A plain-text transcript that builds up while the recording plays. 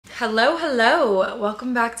Hello, hello.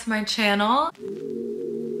 Welcome back to my channel.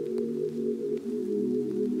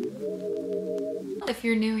 If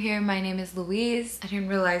you're new here, my name is Louise. I didn't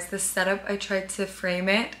realize this setup. I tried to frame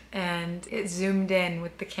it and it zoomed in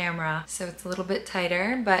with the camera, so it's a little bit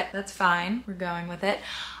tighter, but that's fine. We're going with it.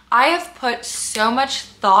 I have put so much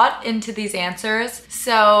thought into these answers.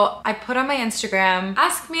 So I put on my Instagram,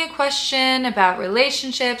 ask me a question about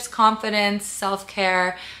relationships, confidence,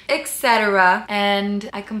 self-care, etc. And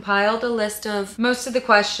I compiled a list of most of the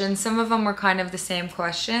questions. Some of them were kind of the same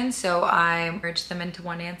question, so I merged them into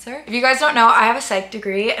one answer. If you guys don't know, I have a psych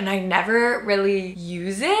degree and I never really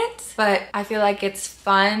use it, but I feel like it's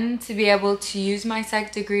fun to be able to use my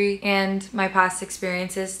psych degree and my past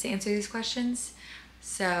experiences to answer these questions.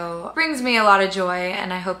 So it brings me a lot of joy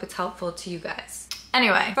and I hope it's helpful to you guys.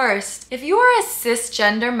 Anyway, first, if you are a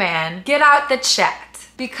cisgender man, get out the chat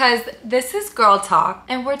because this is girl talk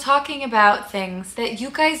and we're talking about things that you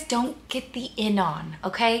guys don't get the in on,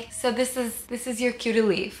 okay? So this is your cue to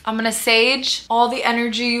leave. I'm gonna sage all the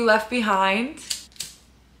energy you left behind.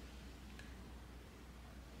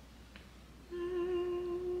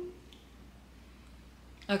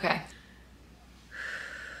 Okay.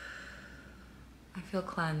 I feel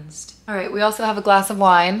cleansed. All right, we also have a glass of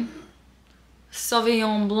wine.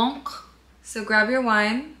 Sauvignon Blanc. So grab your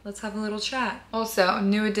wine, let's have a little chat. Also,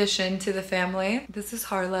 new addition to the family. This is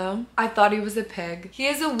Harlow. I thought he was a pig. He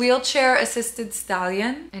is a wheelchair-assisted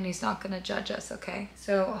stallion, and he's not gonna judge us, okay?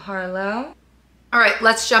 So Harlow. All right,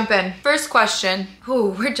 let's jump in. First question. Ooh,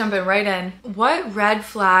 we're jumping right in. What red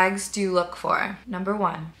flags do you look for? Number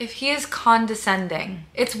one, if he is condescending.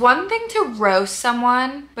 It's one thing to roast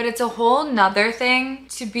someone, but it's a whole nother thing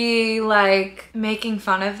to be like making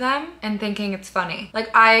fun of them and thinking it's funny.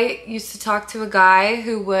 Like I used to talk to a guy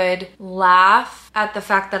who would laugh at the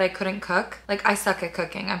fact that I couldn't cook. Like I suck at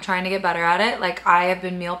cooking. I'm trying to get better at it. Like I have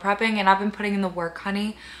been meal prepping and I've been putting in the work,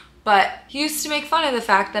 honey. But he used to make fun of the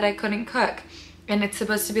fact that I couldn't cook. And it's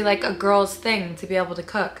supposed to be like a girl's thing to be able to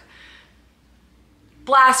cook.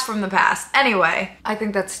 Blast from the past. Anyway, I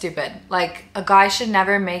think that's stupid. Like, a guy should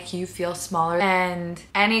never make you feel smaller. And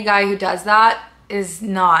any guy who does that is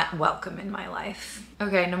not welcome in my life.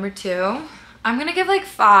 Okay, number two. I'm gonna give like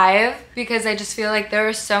 5 because I just feel like there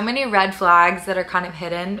are so many red flags that are kind of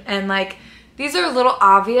hidden. And like, these are a little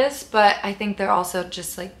obvious, but I think they're also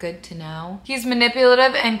just like good to know. He's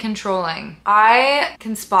manipulative and controlling. I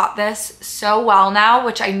can spot this so well now,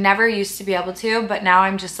 which I never used to be able to, but now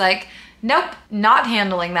I'm just like, nope, not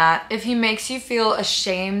handling that. If he makes you feel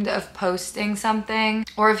ashamed of posting something,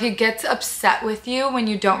 or if he gets upset with you when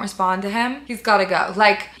you don't respond to him, he's gotta go.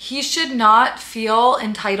 Like, he should not feel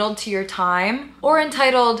entitled to your time or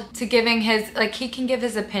entitled to giving his, like he can give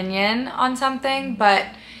his opinion on something, but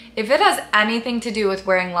if it has anything to do with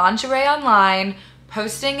wearing lingerie online,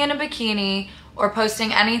 posting in a bikini, or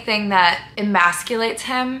posting anything that emasculates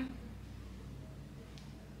him,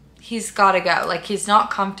 he's gotta go. Like, he's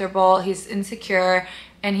not comfortable, he's insecure,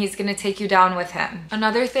 and he's gonna take you down with him.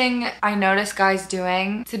 Another thing I notice guys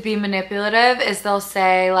doing to be manipulative is they'll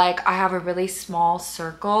say like, I have a really small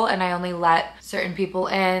circle and I only let certain people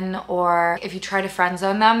in, or if you try to friend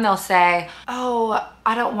zone them, they'll say, oh,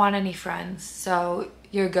 I don't want any friends, so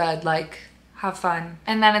you're good, like, have fun.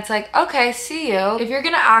 And then it's like, okay, see you. If you're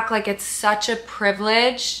gonna act like it's such a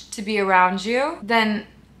privilege to be around you, then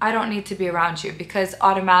I don't need to be around you because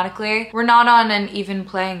automatically we're not on an even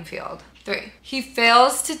playing field. 3, he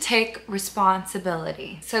fails to take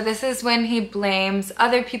responsibility. So this is when he blames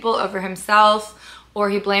other people over himself, or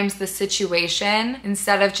he blames the situation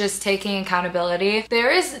instead of just taking accountability. There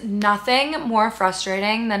is nothing more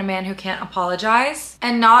frustrating than a man who can't apologize,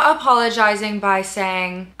 and not apologizing by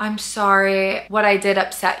saying, I'm sorry, what I did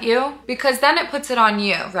upset you, because then it puts it on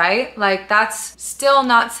you, right? Like, that's still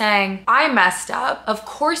not saying, I messed up. Of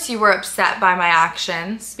course you were upset by my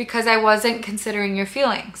actions because I wasn't considering your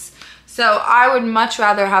feelings. So I would much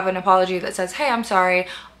rather have an apology that says, hey, I'm sorry,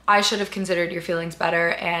 I should have considered your feelings better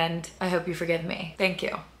and I hope you forgive me. Thank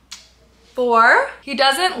you. 4, he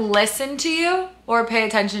doesn't listen to you or pay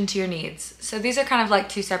attention to your needs. So these are kind of like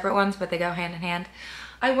 2 separate ones, but they go hand in hand.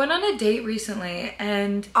 I went on a date recently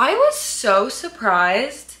and I was so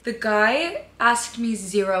surprised. The guy asked me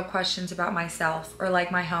 0 questions about myself or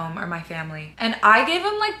like my home or my family. And I gave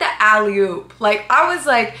him like the alley-oop. Like I was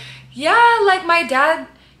like, yeah, like my dad,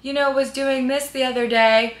 you know, was doing this the other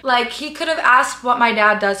day. Like he could have asked what my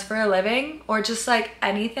dad does for a living or just like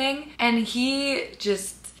anything. And he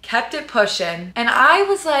just kept it pushing. And I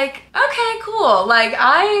was like, okay, cool. Like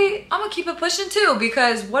I'm gonna keep it pushing too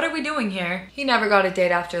because what are we doing here? He never got a date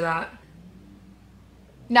after that.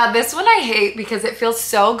 Now this one I hate because it feels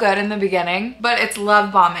so good in the beginning, but it's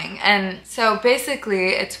love bombing. And so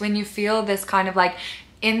basically it's when you feel this kind of like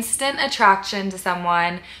instant attraction to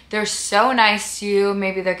someone. They're so nice to you.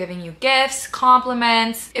 Maybe they're giving you gifts,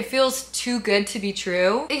 compliments. It feels too good to be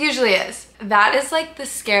true. It usually is. That is like the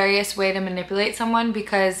scariest way to manipulate someone,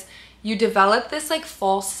 because you develop this like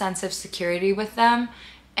false sense of security with them,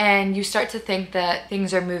 and you start to think that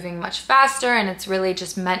things are moving much faster and it's really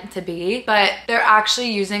just meant to be, but they're actually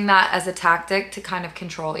using that as a tactic to kind of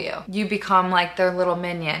control you. You become like their little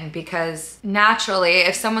minion, because naturally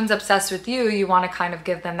if someone's obsessed with you, you want to kind of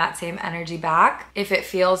give them that same energy back if it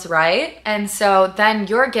feels right. And so then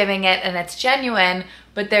you're giving it and it's genuine,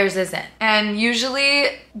 but theirs isn't. And usually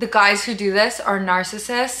the guys who do this are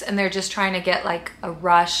narcissists, and they're just trying to get like a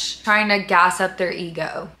rush, trying to gas up their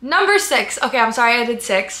ego. Number 6. Okay, I'm sorry I did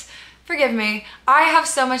 6. Forgive me. I have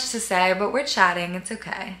so much to say, but we're chatting. It's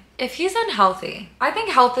okay. If he's unhealthy, I think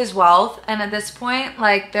health is wealth. And at this point,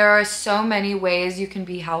 like, there are so many ways you can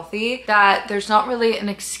be healthy that there's not really an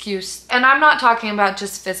excuse. And I'm not talking about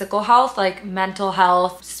just physical health, like mental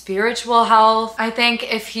health, spiritual health. I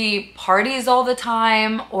think if he parties all the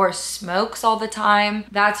time or smokes all the time,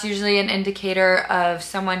 that's usually an indicator of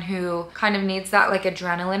someone who kind of needs that like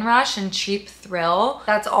adrenaline rush and cheap thrill.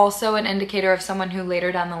 That's also an indicator of someone who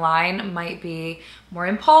later down the line might be more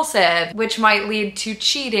impulsive, which might lead to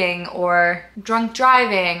cheating or drunk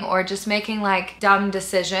driving or just making like dumb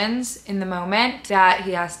decisions in the moment that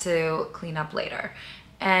he has to clean up later.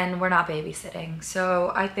 And we're not babysitting.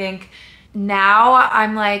 So I think now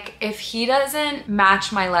I'm like, if he doesn't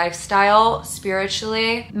match my lifestyle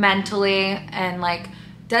spiritually, mentally, and like,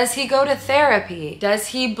 does he go to therapy? Does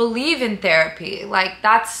he believe in therapy? Like,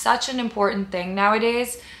 that's such an important thing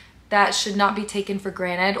nowadays that should not be taken for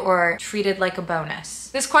granted or treated like a bonus.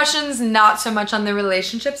 This question's not so much on the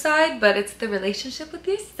relationship side, but it's the relationship with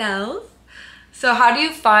yourself. So how do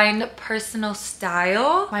you find personal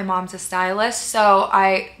style? My mom's a stylist, so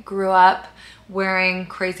I grew up wearing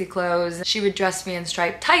crazy clothes. She would dress me in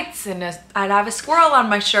striped tights and I'd have a squirrel on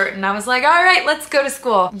my shirt, and I was like, all right, let's go to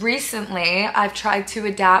school. Recently, I've tried to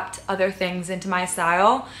adapt other things into my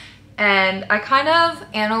style, and I kind of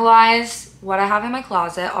analyze what I have in my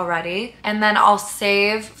closet already, and then I'll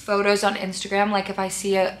save photos on Instagram. Like if I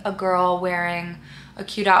see a girl wearing a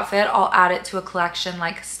cute outfit, I'll add it to a collection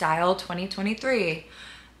like Style 2023.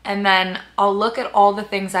 And then I'll look at all the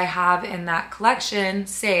things I have in that collection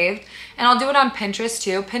saved, and I'll do it on Pinterest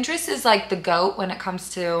too. Pinterest is like the GOAT when it comes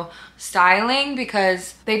to styling,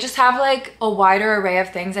 because they just have like a wider array of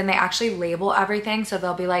things, and they actually label everything. So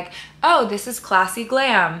they'll be like, oh, this is classy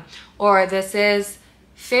glam, or this is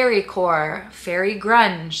fairy core, fairy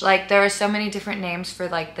grunge. Like there are so many different names for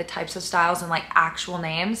like the types of styles, and like actual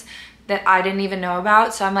names that I didn't even know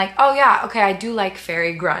about. So I'm like, oh yeah, okay, I do like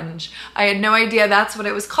fairy grunge. I had no idea that's what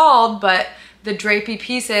it was called, but the drapey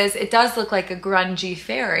pieces, it does look like a grungy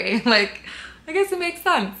fairy. Like, I guess it makes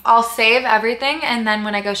sense. I'll save everything, and then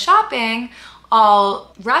when I go shopping,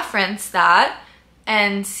 I'll reference that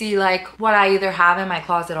and see like what I either have in my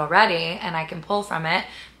closet already and I can pull from it.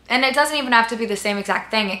 And it doesn't even have to be the same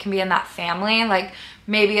exact thing. It can be in that family. Like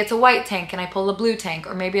maybe it's a white tank and I pull a blue tank,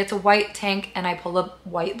 or maybe it's a white tank and I pull a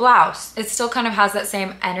white blouse. It still kind of has that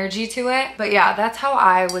same energy to it. But yeah, that's how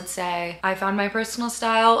I would say I found my personal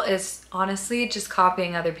style, is honestly just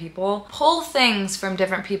copying other people. Pull things from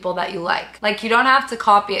different people that you like. Like you don't have to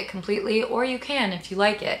copy it completely, or you can if you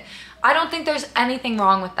like it. I don't think there's anything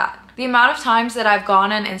wrong with that. The amount of times that I've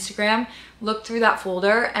gone on Instagram, looked through that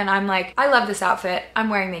folder, and I'm like, I love this outfit. I'm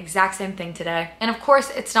wearing the exact same thing today. And of course,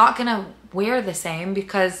 it's not gonna wear the same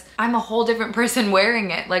because I'm a whole different person wearing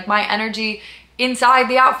it. Like my energy inside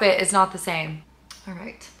the outfit is not the same. All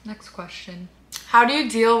right, next question. How do you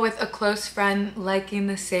deal with a close friend liking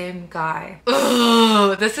the same guy?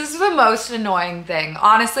 Ugh, this is the most annoying thing.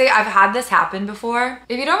 Honestly, I've had this happen before.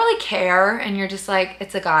 If you don't really care and you're just like,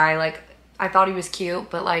 it's a guy, like I thought he was cute,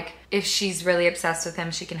 but like if she's really obsessed with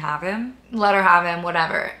him, she can have him. Let her have him,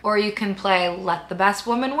 whatever. Or you can play let the best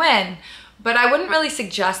woman win. But I wouldn't really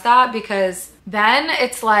suggest that, because then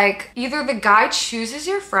it's like either the guy chooses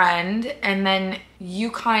your friend and then you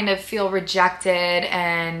kind of feel rejected,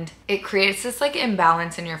 and it creates this like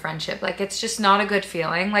imbalance in your friendship. Like it's just not a good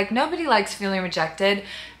feeling. Like nobody likes feeling rejected.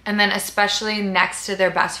 And then especially next to their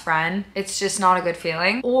best friend, it's just not a good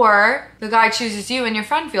feeling. Or the guy chooses you and your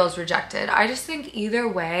friend feels rejected. I just think either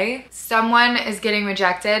way, someone is getting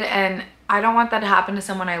rejected, and I don't want that to happen to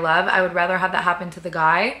someone I love. I would rather have that happen to the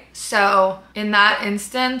guy. So in that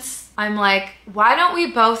instance, I'm like, why don't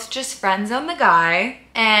we both just friend zone the guy,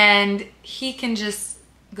 and he can just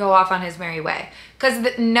go off on his merry way.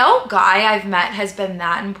 Because no guy I've met has been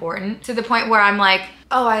that important to the point where I'm like,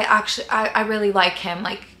 oh, I really like him.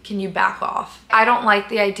 Like, can you back off? I don't like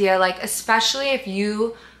the idea, like, especially if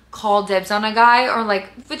you call dibs on a guy, or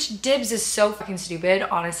like, which dibs is so fucking stupid,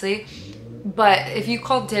 honestly. But if you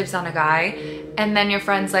call dibs on a guy and then your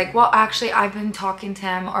friend's like, well, actually, I've been talking to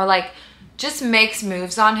him, or like just makes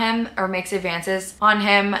moves on him or makes advances on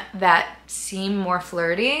him that seem more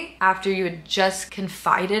flirty after you had just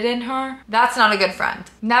confided in her, that's not a good friend.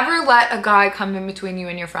 Never let a guy come in between you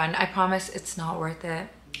and your friend. I promise it's not worth it.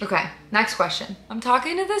 Okay, next question. I'm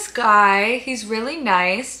talking to this guy. He's really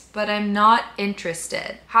nice, but I'm not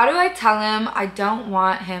interested. How do I tell him I don't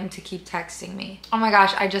want him to keep texting me? Oh my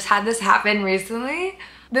gosh, I just had this happen recently.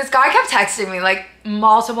 This guy kept texting me like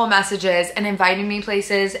multiple messages and inviting me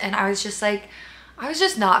places, and I was just like, I was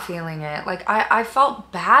just not feeling it. Like I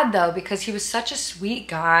felt bad though, because he was such a sweet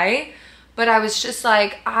guy, but I was just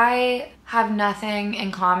like, I have nothing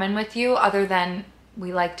in common with you other than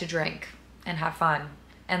we like to drink and have fun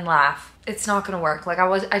and laugh. It's not gonna work. Like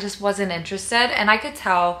I just wasn't interested, and I could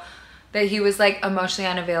tell that he was like emotionally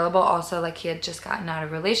unavailable. Also, like he had just gotten out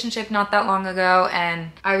of a relationship not that long ago,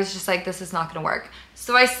 and I was just like, this is not gonna work.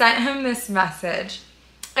 So I sent him this message,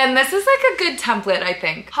 and this is like a good template, I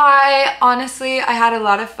think. Hi, honestly, I had a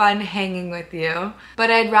lot of fun hanging with you, but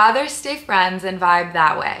I'd rather stay friends and vibe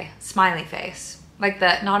that way. Smiley face. Like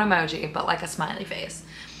the, not emoji, but like a smiley face.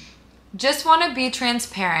 Just wanna be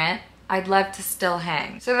transparent. I'd love to still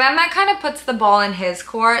hang. So then that kind of puts the ball in his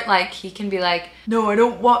court. Like he can be like, no, I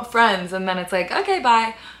don't want friends. And then it's like, okay,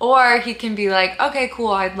 bye. Or he can be like, okay, cool.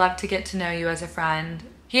 I'd love to get to know you as a friend.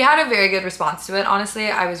 He had a very good response to it.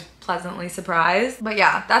 Honestly, I was pleasantly surprised. But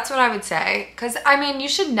yeah, that's what I would say. Cause I mean, you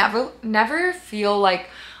should never feel like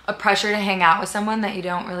a pressure to hang out with someone that you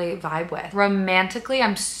don't really vibe with. Romantically,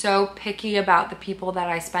 I'm so picky about the people that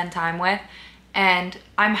I spend time with. And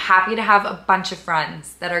I'm happy to have a bunch of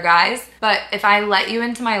friends that are guys, but if I let you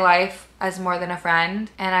into my life as more than a friend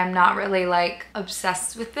and I'm not really like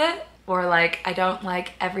obsessed with it, or like I don't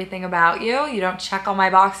like everything about you, you don't check all my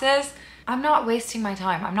boxes, I'm not wasting my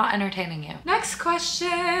time. I'm not entertaining you. Next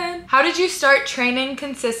question. How did you start training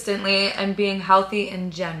consistently and being healthy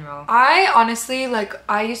in general? I honestly, like,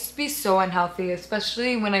 I used to be so unhealthy,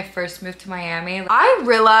 especially when I first moved to Miami. I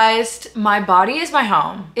realized my body is my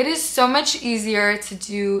home. It is so much easier to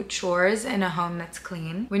do chores in a home that's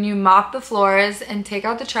clean. When you mop the floors and take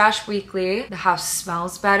out the trash weekly, the house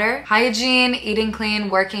smells better. Hygiene, eating clean,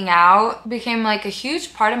 working out became like a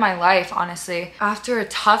huge part of my life, honestly. After a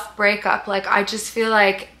tough breakup, like I just feel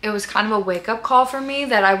like it was kind of a wake-up call for me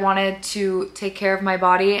that I wanted to take care of my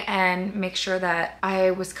body and make sure that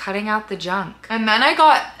I was cutting out the junk. And then I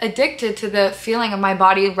got addicted to the feeling of my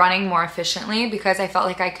body running more efficiently, because I felt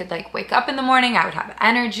like I could like wake up in the morning, I would have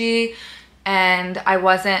energy, and I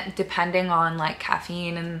wasn't depending on like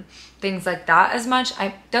caffeine and things like that as much.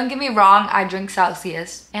 Don't get me wrong, I drink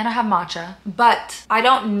Celsius and I have matcha, but I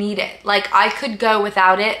don't need it. Like I could go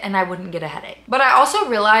without it and I wouldn't get a headache. But I also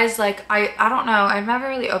realized, like, I don't know, I've never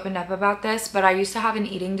really opened up about this, but I used to have an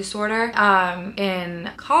eating disorder. In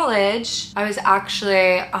college, I was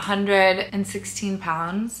actually 116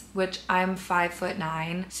 pounds, which I'm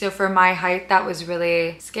 5'9". So for my height, that was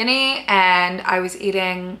really skinny, and I was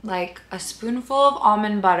eating like a spoonful of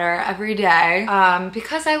almond butter every day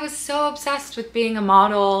because I was so obsessed with being a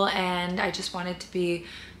model and I just wanted to be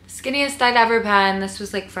the skinniest I'd ever been. This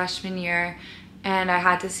was like freshman year, and I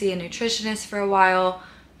had to see a nutritionist for a while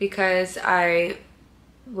because I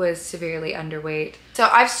was severely underweight. So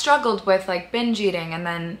I've struggled with like binge eating and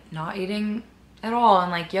then not eating at all and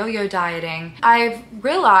like yo-yo dieting. I've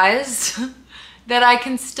realized that I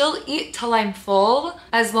can still eat till I'm full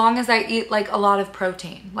as long as I eat like a lot of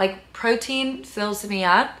protein. Like protein fills me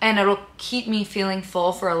up and it'll keep me feeling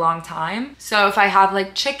full for a long time. So if I have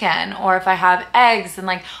like chicken or if I have eggs, and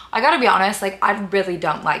like, I gotta be honest, like I really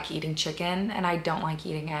don't like eating chicken and I don't like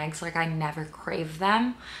eating eggs. Like I never crave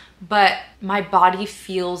them, but my body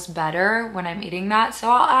feels better when I'm eating that. So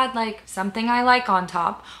I'll add like something I like on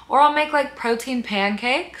top, or I'll make like protein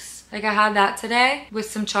pancakes. Like I had that today with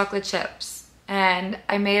some chocolate chips. And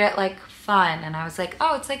I made it like fun, and I was like,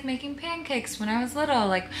 oh, it's like making pancakes when I was little.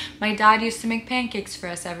 Like my dad used to make pancakes for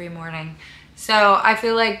us every morning. So I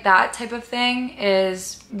feel like that type of thing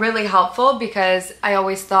is really helpful, because I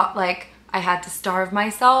always thought like I had to starve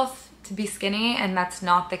myself to be skinny, and that's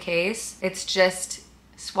not the case. It's just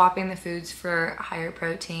swapping the foods for higher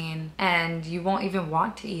protein, and you won't even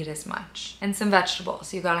want to eat as much. And some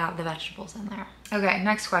vegetables, you gotta have the vegetables in there. Okay,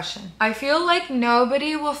 next question. I feel like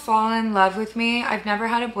nobody will fall in love with me. I've never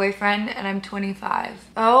had a boyfriend and I'm 25.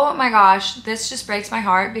 Oh my gosh, this just breaks my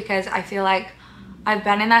heart because I feel like I've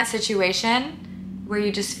been in that situation where you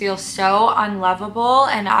just feel so unlovable,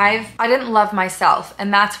 and I didn't love myself,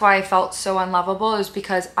 and that's why I felt so unlovable, is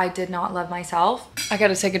because I did not love myself. I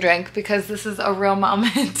gotta take a drink because this is a real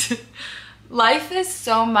moment. Life is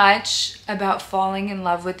so much about falling in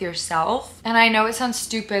love with yourself. And I know it sounds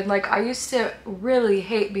stupid. Like, I used to really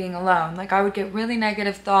hate being alone. Like, I would get really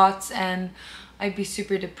negative thoughts and I'd be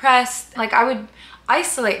super depressed. Like, I would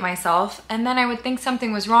isolate myself, and then I would think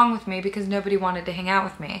something was wrong with me because nobody wanted to hang out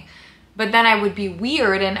with me. But then I would be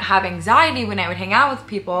weird and have anxiety when I would hang out with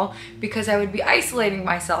people because I would be isolating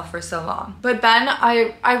myself for so long. But then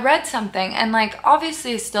I read something, and like,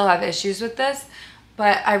 obviously I still have issues with this,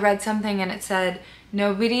 but I read something and it said,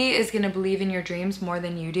 nobody is gonna believe in your dreams more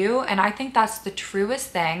than you do. And I think that's the truest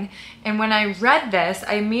thing. And when I read this,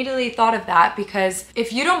 I immediately thought of that, because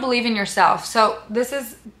if you don't believe in yourself, so this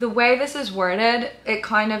is, the way this is worded, it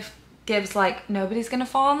kind of gives like, nobody's gonna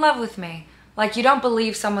fall in love with me. Like, you don't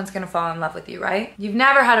believe someone's gonna fall in love with you, right? You've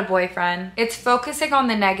never had a boyfriend. It's focusing on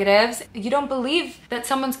the negatives. You don't believe that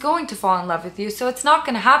someone's going to fall in love with you, so it's not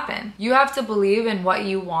gonna happen. You have to believe in what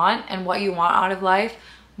you want and what you want out of life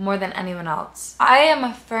more than anyone else. I am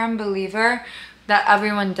a firm believer that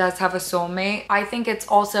everyone does have a soulmate. I think it's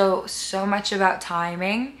also so much about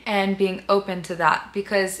timing and being open to that,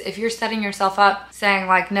 because if you're setting yourself up saying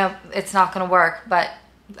like, no, it's not gonna work, but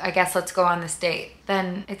I guess let's go on this date,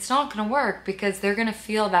 then it's not gonna work, because they're gonna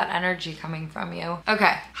feel that energy coming from you.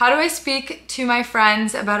 Okay, how do I speak to my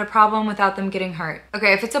friends about a problem without them getting hurt?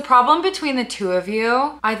 Okay, if it's a problem between the two of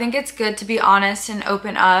you, I think it's good to be honest and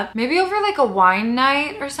open up. Maybe over like a wine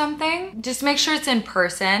night or something. Just make sure it's in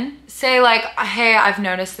person. Say like, hey, I've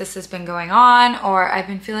noticed this has been going on, or I've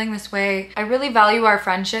been feeling this way. I really value our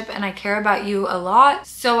friendship and I care about you a lot,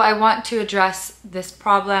 so I want to address this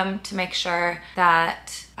problem to make sure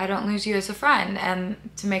that I don't lose you as a friend, and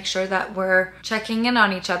to make sure that we're checking in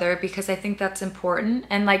on each other, because I think that's important.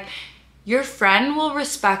 And like, your friend will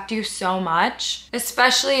respect you so much,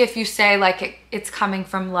 especially if you say like it's coming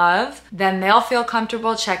from love, then they'll feel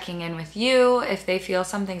comfortable checking in with you if they feel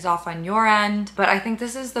something's off on your end. But I think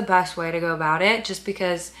this is the best way to go about it, just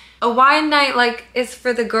because a wine night like is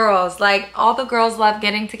for the girls. Like, all the girls love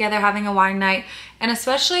getting together, having a wine night. And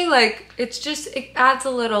especially like, it adds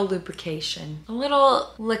a little lubrication, a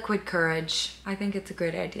little liquid courage. I think it's a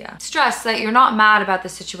great idea. Stress that you're not mad about the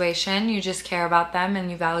situation, you just care about them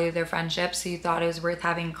and you value their friendship, so you thought it was worth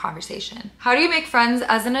having a conversation. How do you make friends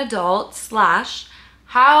as an adult /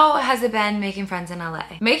 how has it been making friends in LA?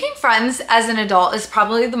 Making friends as an adult is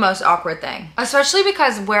probably the most awkward thing, especially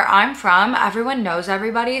because where I'm from, everyone knows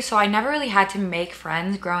everybody. So I never really had to make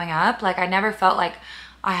friends growing up. Like, I never felt like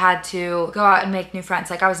I had to go out and make new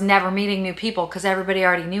friends. Like, I was never meeting new people because everybody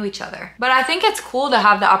already knew each other. But I think it's cool to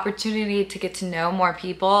have the opportunity to get to know more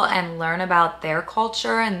people and learn about their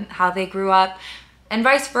culture and how they grew up, and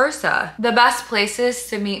vice versa. The best places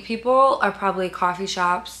to meet people are probably coffee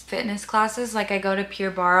shops, fitness classes. Like, I go to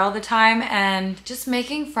Pure Barre all the time, and just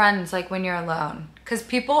making friends like when you're alone. Because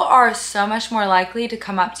people are so much more likely to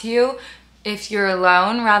come up to you if you're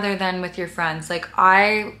alone rather than with your friends. Like,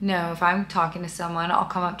 I know if I'm talking to someone, I'll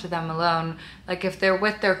come up to them alone. Like, if they're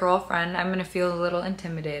with their girlfriend, I'm gonna feel a little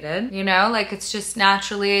intimidated, you know? Like, it's just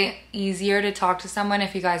naturally easier to talk to someone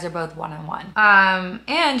if you guys are both one-on-one.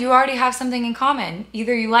 And you already have something in common.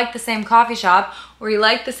 Either you like the same coffee shop or you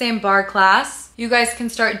like the same bar class. You guys can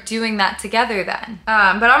start doing that together then.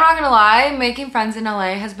 But I'm not gonna lie, making friends in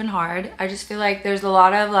LA has been hard. I just feel like there's a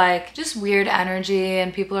lot of like just weird energy,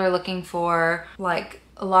 and people are looking for like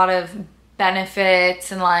a lot of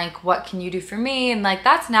benefits and like, what can you do for me? And like,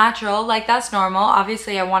 that's natural, like that's normal.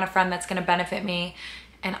 Obviously I want a friend that's gonna benefit me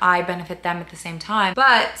and I benefit them at the same time.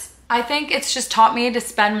 But I think it's just taught me to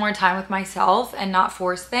spend more time with myself and not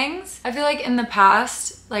force things. I feel like in the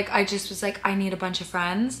past, like I just was like, I need a bunch of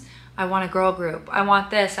friends. I want a girl group. I want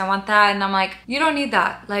this, I want that. And I'm like, you don't need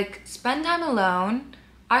that. Like, spend time alone.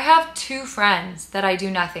 I have 2 friends that I do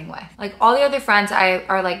nothing with. Like, all the other friends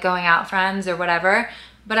are like going out friends or whatever.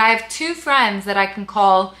 But I have 2 friends that I can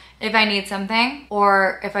call if I need something,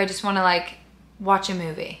 or if I just want to like watch a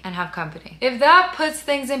movie and have company. If that puts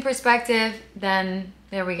things in perspective, then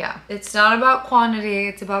there we go. It's not about quantity,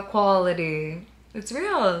 it's about quality. It's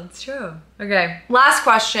real, it's true. Okay, last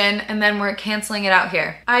question, and then we're canceling it out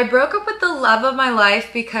here. I broke up with the love of my life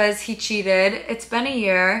because he cheated. It's been a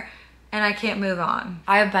year and I can't move on.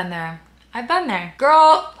 I have been there. I've been there.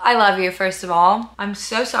 Girl, I love you, first of all. I'm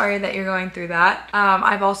so sorry that you're going through that.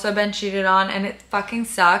 I've also been cheated on and it fucking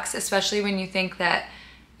sucks, especially when you think that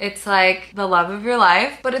it's like the love of your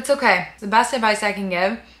life, but it's okay. It's the best advice I can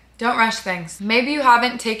give. Don't rush things. Maybe you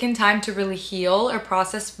haven't taken time to really heal or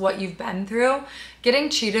process what you've been through. Getting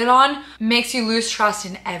cheated on makes you lose trust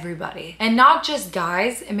in everybody. And not just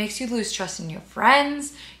guys, it makes you lose trust in your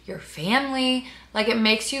friends, your family. Like it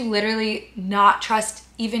makes you literally not trust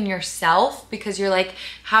even yourself because you're like,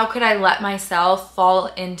 how could I let myself fall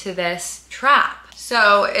into this trap?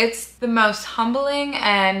 So it's the most humbling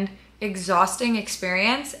and exhausting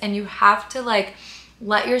experience, and you have to like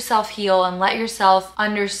let yourself heal and let yourself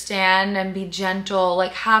understand and be gentle,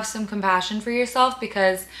 like have some compassion for yourself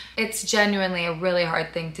because it's genuinely a really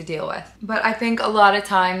hard thing to deal with. But I think a lot of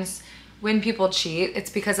times when people cheat, it's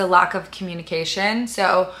because of lack of communication.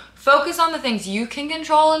 So focus on the things you can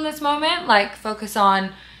control in this moment, like focus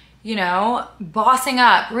on, you know, bossing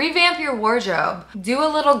up, revamp your wardrobe, do a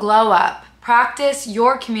little glow up, practice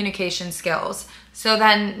your communication skills so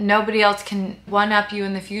then nobody else can one-up you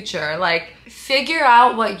in the future. Like figure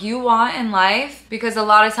out what you want in life, because a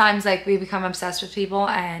lot of times like we become obsessed with people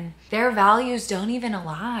and their values don't even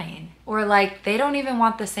align, or like they don't even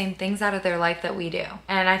want the same things out of their life that we do.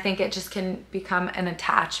 And I think it just can become an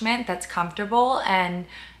attachment that's comfortable and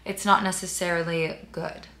it's not necessarily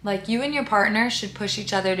good. Like you and your partner should push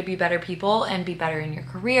each other to be better people and be better in your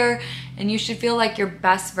career, and you should feel like your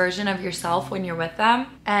best version of yourself when you're with them.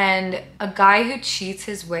 And a guy who cheats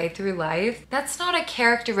his way through life, that's not a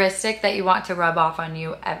characteristic that you want to rub off on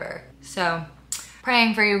you ever. So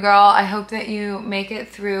praying for you, girl. I hope that you make it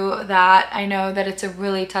through that. I know that it's a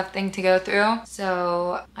really tough thing to go through,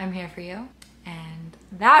 so I'm here for you. And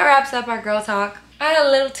that wraps up our girl talk. I had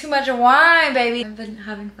a little too much wine, baby. I've been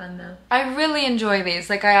having fun though. I really enjoy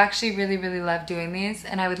these. Like I actually really love doing these,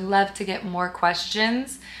 and I would love to get more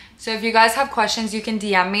questions. So if you guys have questions, you can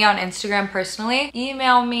DM me on Instagram personally,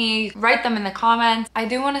 email me, write them in the comments. I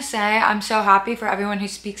do want to say I'm so happy for everyone who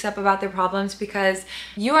speaks up about their problems, because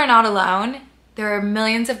you are not alone. There are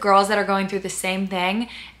millions of girls that are going through the same thing,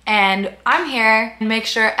 and I'm here to make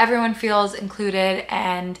sure everyone feels included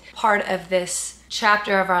and part of this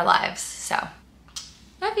chapter of our lives. So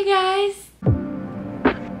love you guys.